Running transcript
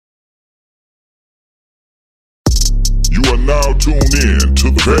You are now tuned in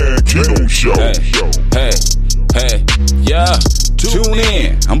to the Van Keto Show. Hey, yeah. Tune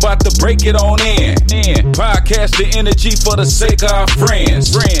in, I'm about to break it on in. Podcast the energy for the sake of our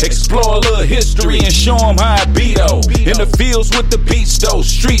friends. Explore a little history and show them how it be though. In the fields with the beats though,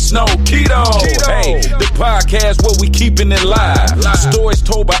 streets no keto. Hey, the podcast where we keeping it live. Stories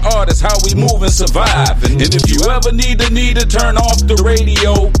told by artists, how we move and survive. And if you ever need to turn off the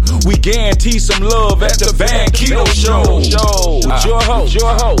radio, we guarantee some love at the Van Keto Show. With your host,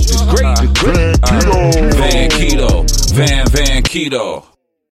 the great Van Keto. Van Keto.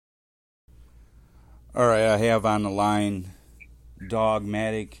 All right, I have on the line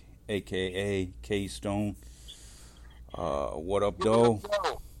Dogmatic, a.k.a. K-Stone. What up, though?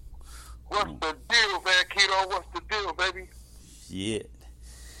 What's the deal, Van Keto? What's the deal, baby? Shit.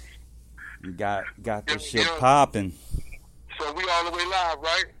 You got this shit popping. So we all the way live,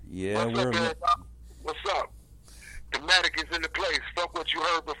 right? Yeah, What's up, man? What's up? The Matic is in the place. Fuck what you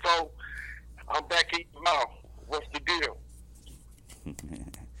heard before. I'm back in your mouth. What's the deal?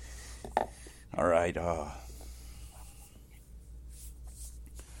 All right.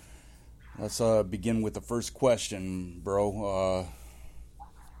 Let's begin with the first question, bro.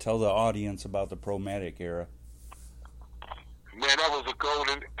 Tell the audience about the Promatic era. Man, that was a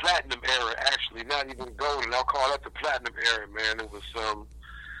golden, platinum era, actually. Not even golden. I'll call that the platinum era, man. It was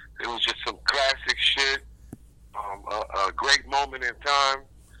just some classic shit. A great moment in time.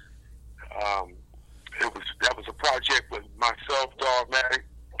 That was a project with myself, Dogmatic,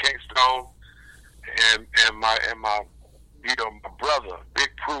 K-Stone, and my my brother, Big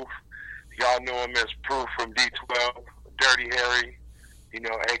Proof. Y'all know him as Proof from D12, Dirty Harry,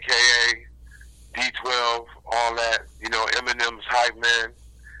 AKA D12, all that. Eminem's hype man.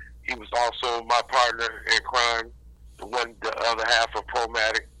 He was also my partner in crime, the other half of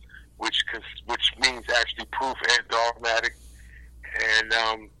Promatic, which means actually Proof and Dogmatic. And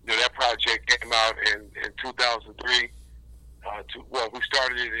that project came out in 2003. We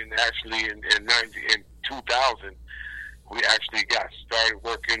started it in 2000. We actually got started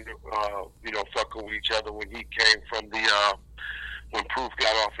working, fucking with each other when he came from when Proof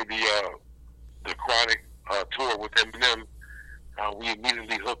got off of the Chronic tour with Eminem. We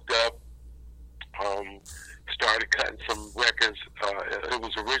immediately hooked up, started cutting some records. It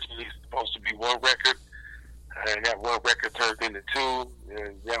was originally supposed to be one record, and that one record turned into two,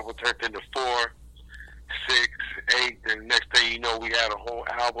 and that one turned into 4, 6, 8, and next thing you know, we had a whole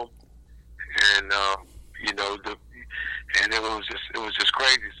album, and and it was just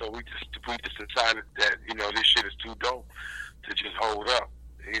crazy. So we just decided that this shit is too dope to just hold up,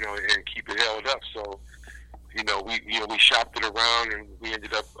 and keep it held up. So we shopped it around, and we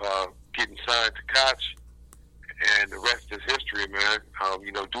ended up getting signed to Koch, and the rest is history, man.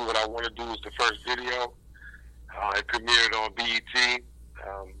 Do What I Want to Do was the first video. It premiered on BET.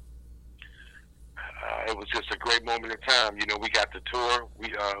 It was just a great moment in time. We got the tour. We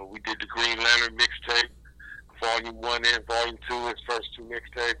did the Green Lantern mixtape, Volume 1 and Volume 2, his first 2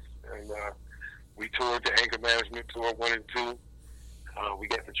 mixtapes. And we toured the Anger Management Tour 1 and 2. We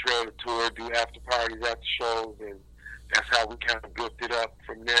got the trailer tour, do after parties, after shows, and that's how we kind of built it up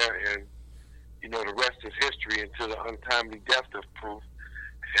from there. And, the rest is history until the untimely death of Proof.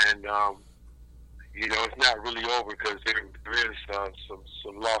 And, it's not really over because there is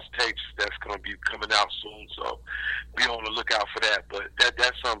some lost tapes that's going to be coming out soon. So be on the lookout for that. But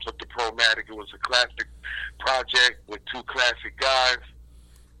that sums up the Promatic. It was a classic project with 2 classic guys.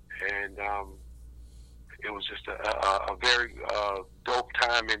 And it was just a very dope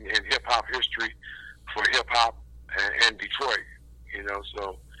time in hip-hop history for hip-hop and Detroit.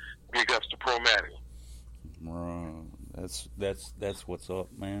 So big ups to Promatic. That's what's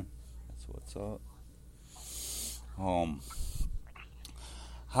up, man. That's what's up.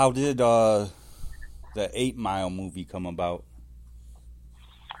 How did the 8 Mile movie come about?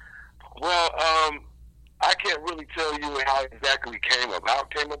 Well, I can't really tell you how it exactly came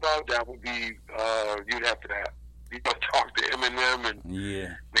about. That would be you'd have to talk to Eminem and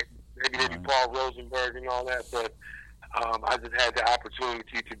maybe Paul Rosenberg and all that. But I just had the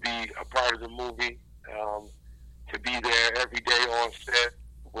opportunity to be a part of the movie, to be there every day on set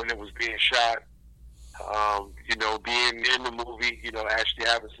when it was being shot. Being in the movie, actually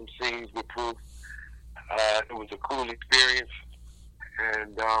having some scenes with Proof. It was a cool experience.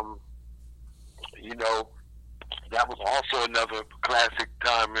 And, that was also another classic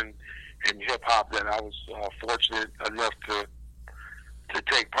time in hip-hop that I was fortunate enough to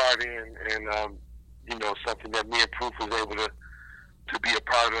take part in. And, something that me and Proof was able to be a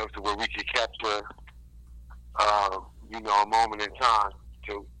part of, to where we could capture, a moment in time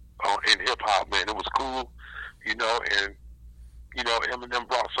in hip-hop, man. It was cool. you know, and, you know, Eminem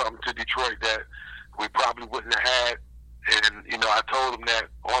brought something to Detroit that we probably wouldn't have had. And, you know, I told him that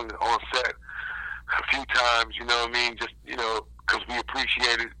on set a few times, you know what I mean, just, you know, because we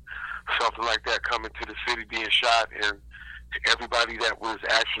appreciated something like that coming to the city, being shot, and everybody that was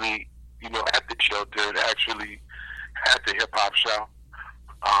actually, you know, at the shelter and actually at the hip-hop show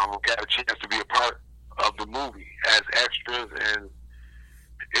got a chance to be a part of the movie as extras, and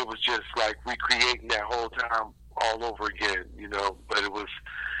it was just like recreating that whole time all over again, you know. But it was,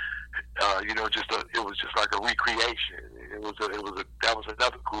 you know, it was just like a recreation. That was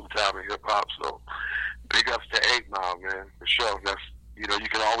another cool time in hip hop. So big ups to 8 Mile, man, for sure. That's, you know, you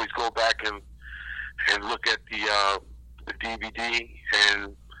can always go back and look at the DVD,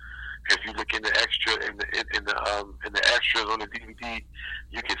 and if you look in the extra in the extras on the DVD,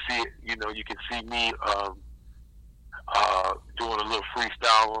 you can see it. You know, you can see me doing a little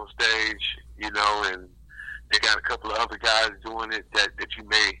freestyle on stage, you know, and they got a couple of other guys doing it that you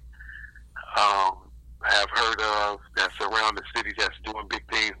may have heard of that's around the city that's doing big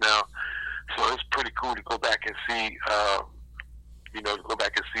things now. So it's pretty cool to go back and see, you know,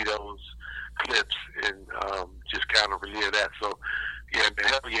 those clips and just kind of relive that. So, yeah, man,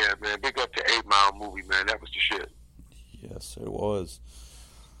 hell yeah, man. Big up to 8 Mile movie, man. That was the shit. Yes, it was.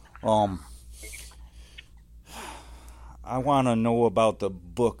 I want to know about the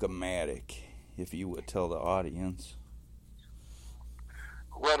Book-O-Matic, if you would tell the audience.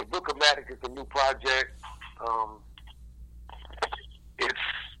 Well, the Book-O-Matic is a new project.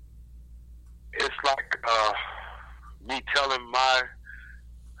 It's like me telling my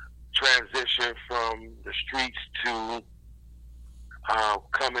transition from the streets to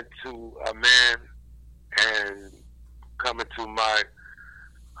coming to a man and coming to my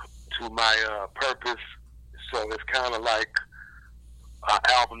purpose. So it's kind of like an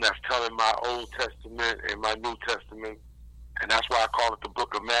album that's telling my Old Testament and my New Testament, and that's why I call it the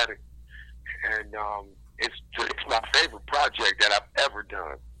Book-O-Matic. And it's my favorite project that I've ever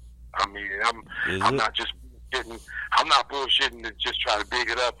done. I mean, I'm not just kidding. I'm not bullshitting to just try to big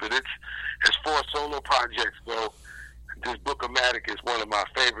it up, but it's 4 solo projects. So this Book-O-Matic is one of my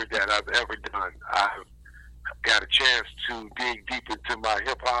favorite that I've ever done. I've got a chance to dig deep into my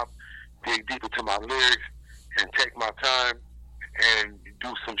hip hop, dig deep into my lyrics, and take my time and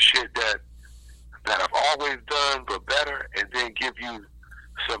do some shit that I've always done but better, and then give you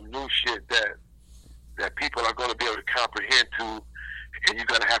some new shit that people are going to be able to comprehend to, and you're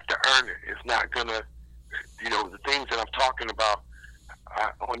going to have to earn it. It's not going to, you know, the things that I'm talking about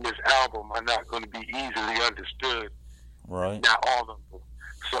on this album are not going to be easily understood. Right. Not all of them.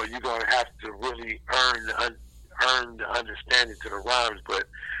 So you're going to have to really earn the understanding to the rhymes. But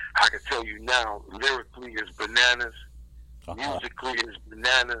I can tell you now, lyrically is bananas, musically is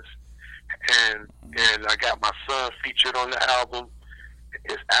bananas, and I got my son featured on the album.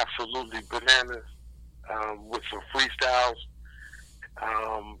 It's absolutely bananas, with some freestyles.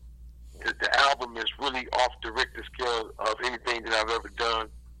 The album is really off the Richter scale of anything that I've ever done,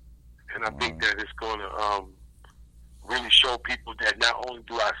 and I think that it's going to really show people that not only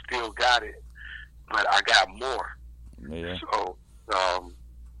do I still got it, but I got more. Yeah. So,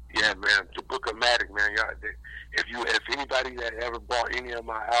 yeah, man, the Book-O-Matic, man. If anybody that ever bought any of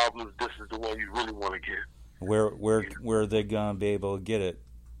my albums, this is the one you really want to get. Where are they gonna be able to get it?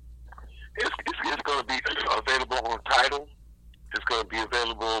 It's going to be available on Tidal. It's going to be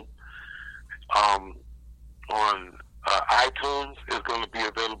available on iTunes. It's going to be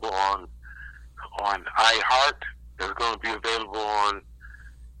available on iHeart. It's going to be available on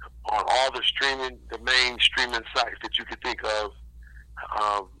all the main streaming sites that you could think of.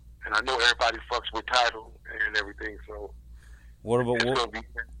 And I know everybody fucks with Tidal and everything, so what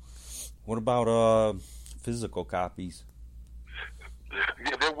about physical copies?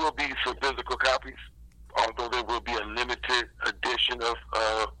 Yeah, there will be some physical copies, although there will be a limited edition of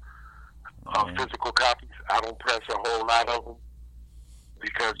physical copies. I don't press a whole lot of them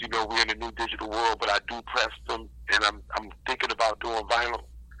because, you know, we're in a new digital world, but I do press them, and I'm thinking about doing vinyl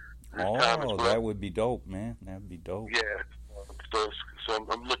this time as well. That would be dope, man. That would be dope. Yeah, so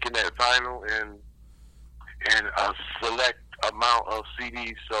I'm looking at vinyl and a select amount of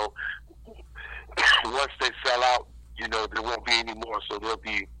CDs. So once they sell out, you know, there won't be any more. So those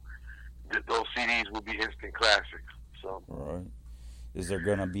CDs will be instant classics. So. Right. Is there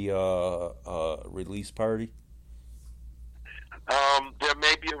gonna be a release party? There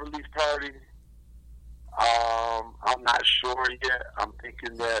may be a release party. I'm not sure yet. I'm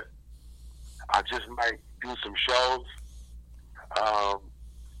thinking that I just might do some shows. All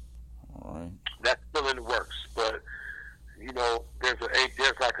right. That's still in the works, but you know, there's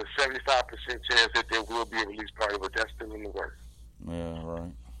like a 75% chance that there will be a release party, but that's still in the works. Yeah,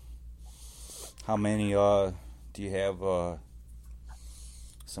 right. How many do you have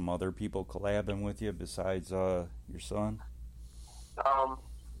some other people collabing with you besides your son?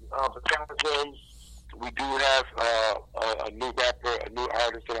 Besides him, we do have a new rapper, a new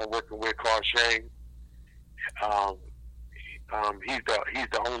artist that I'm working with called Shane. He's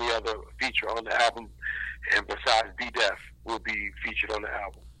the only other feature on the album, and besides B-Def will be featured on the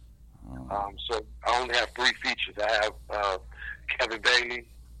album. So I only have 3 features. I have Kevin Bailey,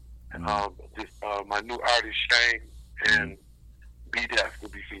 my new artist Shane, and B-Def will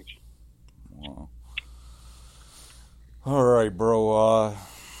be featured. Wow. All right, bro.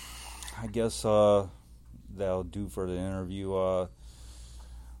 I guess that'll do for the interview.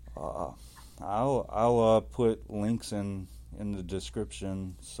 I'll put links in the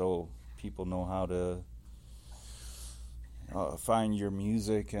description so people know how to find your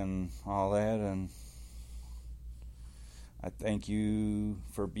music and all that. And I thank you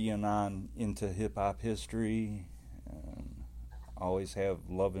for being on Into Hip Hop History, and always have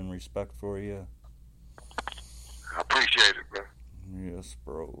love and respect for you. I appreciate it, bro. Yes,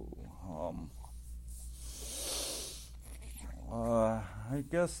 bro. I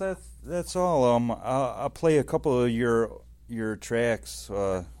guess that's all. I'll play a couple of your tracks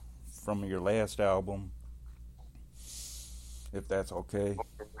from your last album, if that's okay.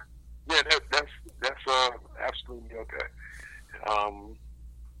 Yeah, that's absolutely okay.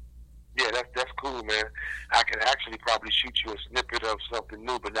 Yeah, that's cool, man. I can actually probably shoot you a snippet of something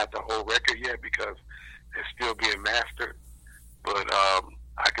new, but not the whole record yet because it's still being mastered. But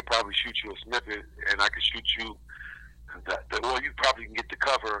I could probably shoot you a snippet, and I could shoot you. Well, you probably can get the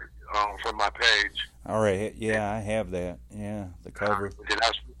cover from my page. All right. Yeah, I have that. Yeah, the cover. Then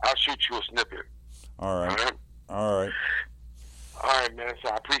I'll shoot you a snippet. All right. All right. All right, man. So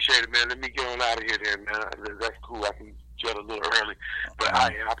I appreciate it, man. Let me get on out of here, then, man. That's cool. I can jet a little early, but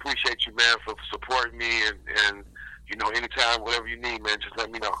I appreciate you, man, for supporting me, and you know, anytime, whatever you need, man, just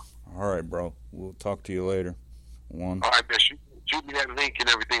let me know. All right, bro. We'll talk to you later. All right, man. Shoot me that link and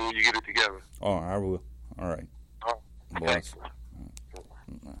everything when you get it together. Oh, I will. All right. Bless.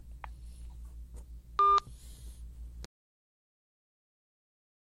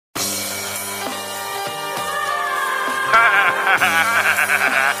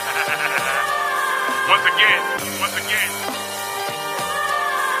 Once again,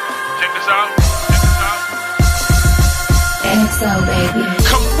 check this out. XO, baby.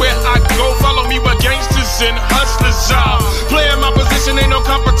 Come where I go, follow me where gangsters and hustlers are. Playing my position, ain't no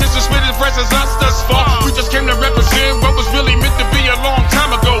competition, spitting fresh as us thus far. We just came to represent what was really meant to be a long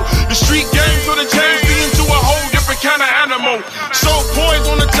time ago. The street game for the change me into a whole different kind of animal. So poised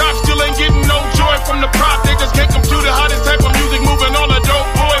on the top, still ain't getting no joy from the prop. They just can't compute the hottest type of music, moving all the dope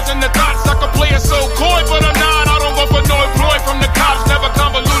boys and the thoughts. I can play it so coy, but I'm not. I don't go for no employ from the cops, never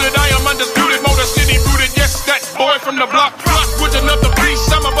convoluted. I am undisputed, Motor City rooted. Yes, that boy from the block with another beast.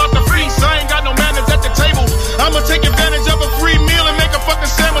 I'm about to feast. I ain't got no manners at the table. I'ma take advantage of a free meal and make a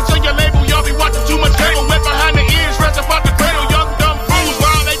fucking sandwich on your label. Y'all be watching too much cable, wet behind the ears, fresh up out the cradle. Young dumb fools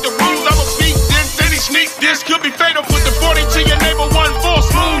violate the rules. I'ma speak, then finish, sneak. This could be fatal. Put the 40 to your neighbor, 1-4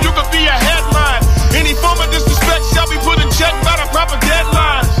 smooth. You could be a headline. Any form of disrespect shall be put in check by the proper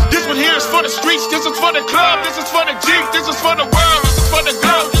deadline. This one here is for the streets. This is for the club. This is for the Jeep. This is for the world. This is for the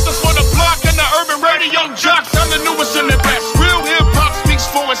globe. This is for the block and the urban radio jocks. I'm the newest and the best. Real hip hop speaks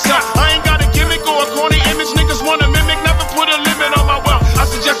for itself. I ain't got a gimmick or a corny image. Niggas wanna mimic, never put a limit on my wealth. I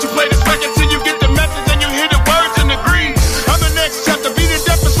suggest you play this record till you get the message and you hear the words and agree. I'm the next chapter, be the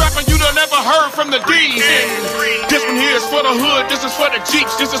deafest rapper you done ever heard from the D. This one here is for the hood. This is for the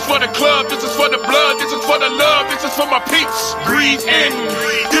Jeeps. This is for the club. This is for the blood. This is for the love. This is for my peeps. Breathe in.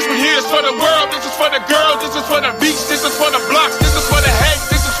 This one here is for the world. This is for the girls. This is for the beats. This is for the blocks. This is for the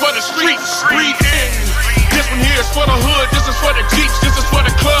heads. This is for the streets. Breathe in. This one here is for the hood. This is for the Jeeps. This is for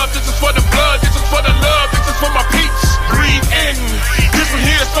the club. This is for the blood. This is for the love. This is for my peeps. Breathe in. This one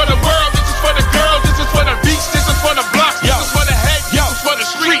here is for the world. This is for the girls. This is for the beats. This is for the blocks. This is for the heads. This is for the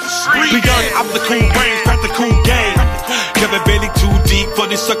streets. We done up the cool range, back the cool game. Kevin Bailey too deep for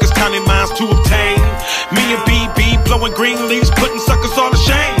these suckers counting minds to obtain. Me and BB blowing green leaves, putting suckers all to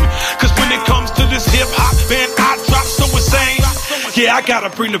shame. Cause when it comes to this hip hop, man, I drop so insane. Yeah, I gotta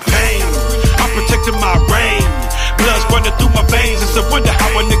bring the pain. I'm protecting my reign. Blood's running through my veins. It's a wonder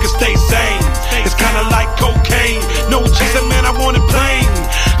how a nigga stay sane. It's kinda like cocaine. No chasing, man, I want it plain.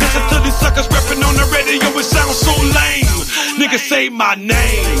 Listen to these suckers rapping on the radio, it sounds so lame. Niggas say my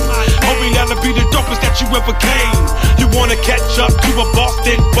name. Homie, that'll be the dopest that you ever came. You wanna catch up to a boss,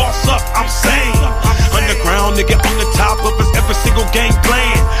 then boss up, I'm sane. underground, nigga on the top of his every single game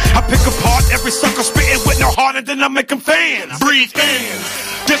plan. I pick apart every sucker spitting with no heart, and then I make them fans. Breathe in.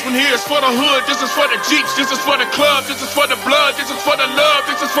 This one here is for the hood, this is for the Jeeps, this is for the club, this is for the blood, this is for the love,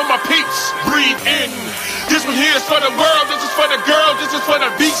 this is for my peeps. Breathe in. This one here is for the world, this is for the girls, this is for the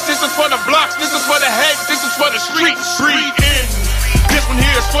beats, this is for the blocks, this is for the heads, this is for the streets. Breathe in. This one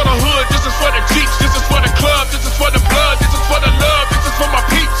here is for the hood, this is for the Jeeps, this is for the club, this is for the blood, this is for the love, this is for my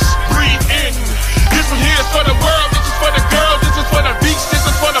peeps. Breathe in. This one here is for the world, this is for the girls, this is for the beats, this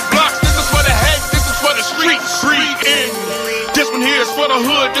is for the blocks, this is for the heads, this is for the streets. Breathe in. This one here is for the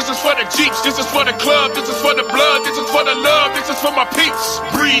hood, this is for the Jeeps, this is for the club, this is for the blood, this is for the love, this is for my peeps.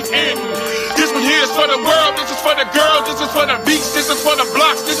 Breathe in. This one here is for the world, this is for the girls, this is for the beats, this is for the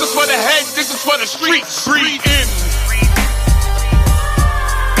blocks, this is for the heads, this is for the streets. Breathe in.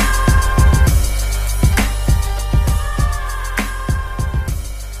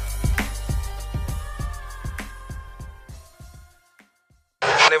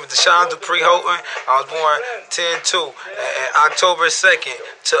 My name is Deshaun Dupree Houghton. I was born 10-2 and October 2nd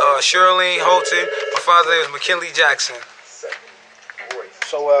to Shirlene Houghton. My father's name is McKinley Jackson.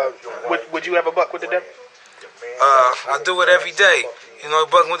 So, would you ever buck with the devil? I do it every day. You know,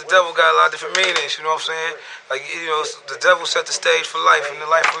 bucking with the devil got a lot of different meanings, you know what I'm saying? Like, you know, the devil set the stage for life, and the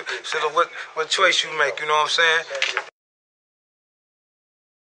life should have what choice you make, you know what I'm saying?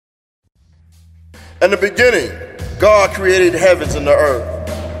 In the beginning, God created heavens and the earth.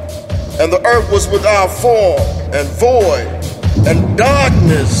 And the earth was without form and void, and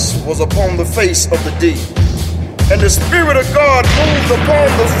darkness was upon the face of the deep. And the Spirit of God moved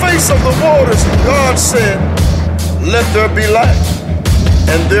upon the face of the waters. And God said, "Let there be light."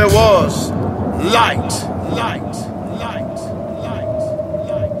 And there was light.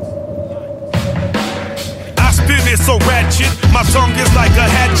 It's so ratchet, my tongue is like a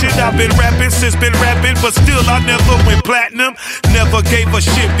hatchet. I've been rapping since been rapping, but still I never went platinum. Never gave a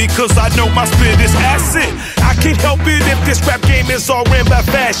shit because I know my spit is acid. I can't help it if this rap game is all ran by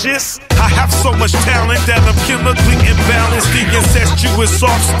fascists. I have so much talent that I'm chemically imbalanced. The incestuous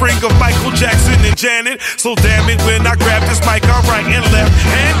offspring of Michael Jackson and Janet. So damn it, when I grab this mic, I'm right and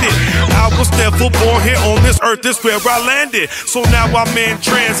left-handed. I was never born here on this earth, this where I landed. So now I'm in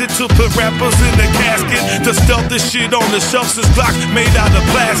transit to put rappers in the casket. To stealth the shit on the shelves is Glocks made out of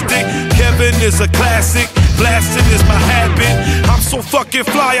plastic. Kevin is a classic, blasting is my habit. I'm so fucking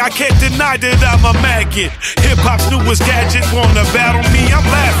fly, I can't deny that I'm a maggot. Hip-hop's newest gadget, wanna battle me, I'm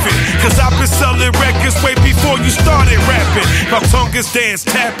laughing. Cause I've been selling records way before you started rapping. My tongue is dance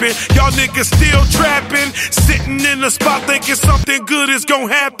tapping, y'all niggas still trapping. Sitting in the spot thinking something good is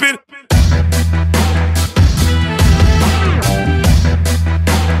gonna happen.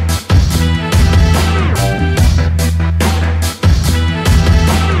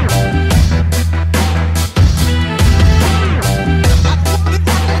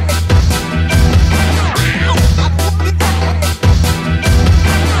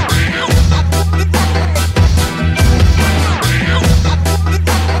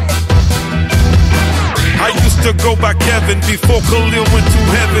 To go by Kevin before Khalil went to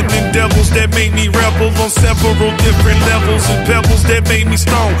heaven, and devils that made me rebel on several different levels, and pebbles that made me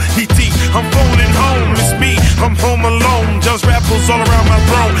stone. E.T., I'm phoning home, it's me, I'm home alone. Just rappers all around my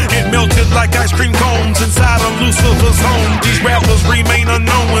throne, it melted like ice cream cones inside of Lucifer's home. These rappers remain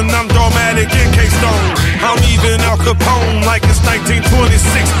unknown, and I'm dogmatic and K-Stone. I'm even Al Capone like it's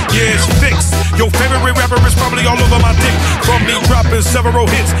 1926, yeah, it's fixed. Your favorite rapper is probably all over my dick from me dropping several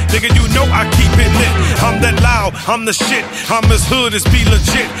hits. Nigga, you know I keep it lit. I'm that loud, I'm the shit. I'm as hood as be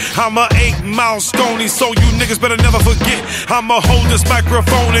legit. I'm a 8-mile stony, so you niggas better never forget. I'ma hold this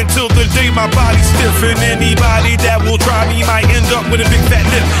microphone until the day my body's stiff. And anybody that will try me might end up with a big fat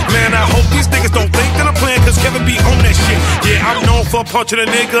lip. Man, I hope these niggas don't think that I'm playing, cause Kevin be on that shit. Yeah, I'm known for punching a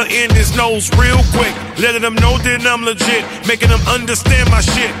nigga in his nose real quick, letting them know that I'm legit, making them understand my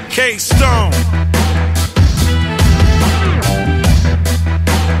shit. K-Stone.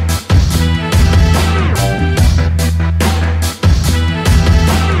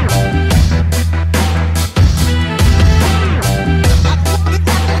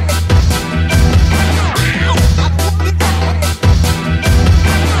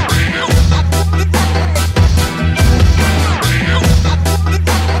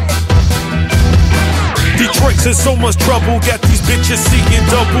 In so much trouble, got these Bitches seeing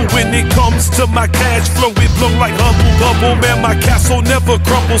double when it comes to my cash flow. It blow like humble bubble. Man, my castle never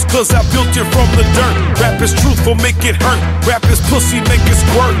crumbles, cause I built it from the dirt. Rap is truthful, make it hurt. Rap is pussy, make it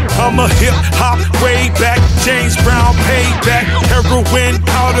squirt. I'm a hip hop way back. James Brown payback. Heroin,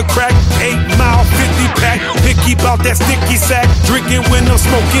 powder crack. 8 Mile, 50 pack. Picky bout that sticky sack. Drinking when I'm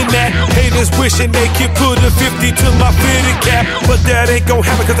smoking that. Haters wishing they could put a 50 to my fitted cap. But that ain't gon'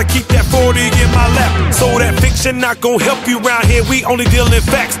 happen, cause I keep that 40 in my lap. So that fiction not gon' help you round here. We only deal in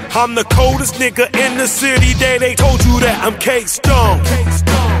facts. I'm the coldest nigga in the city. They told you that. I'm K-Stone.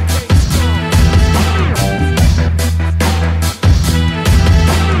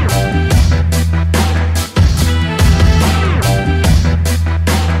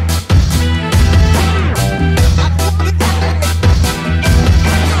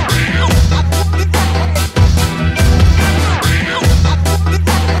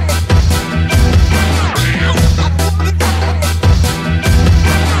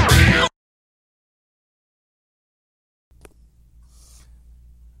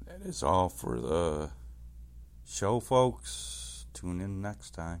 That is all for the show, folks. Tune in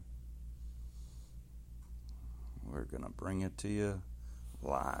next time. We're going to bring it to you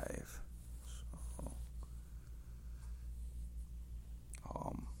live. So,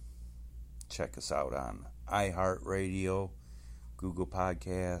 check us out on iHeartRadio, Google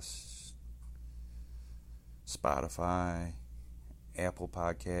Podcasts, Spotify, Apple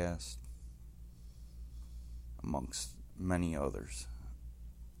Podcasts, amongst many others.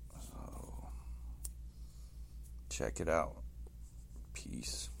 So, check it out.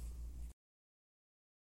 Peace.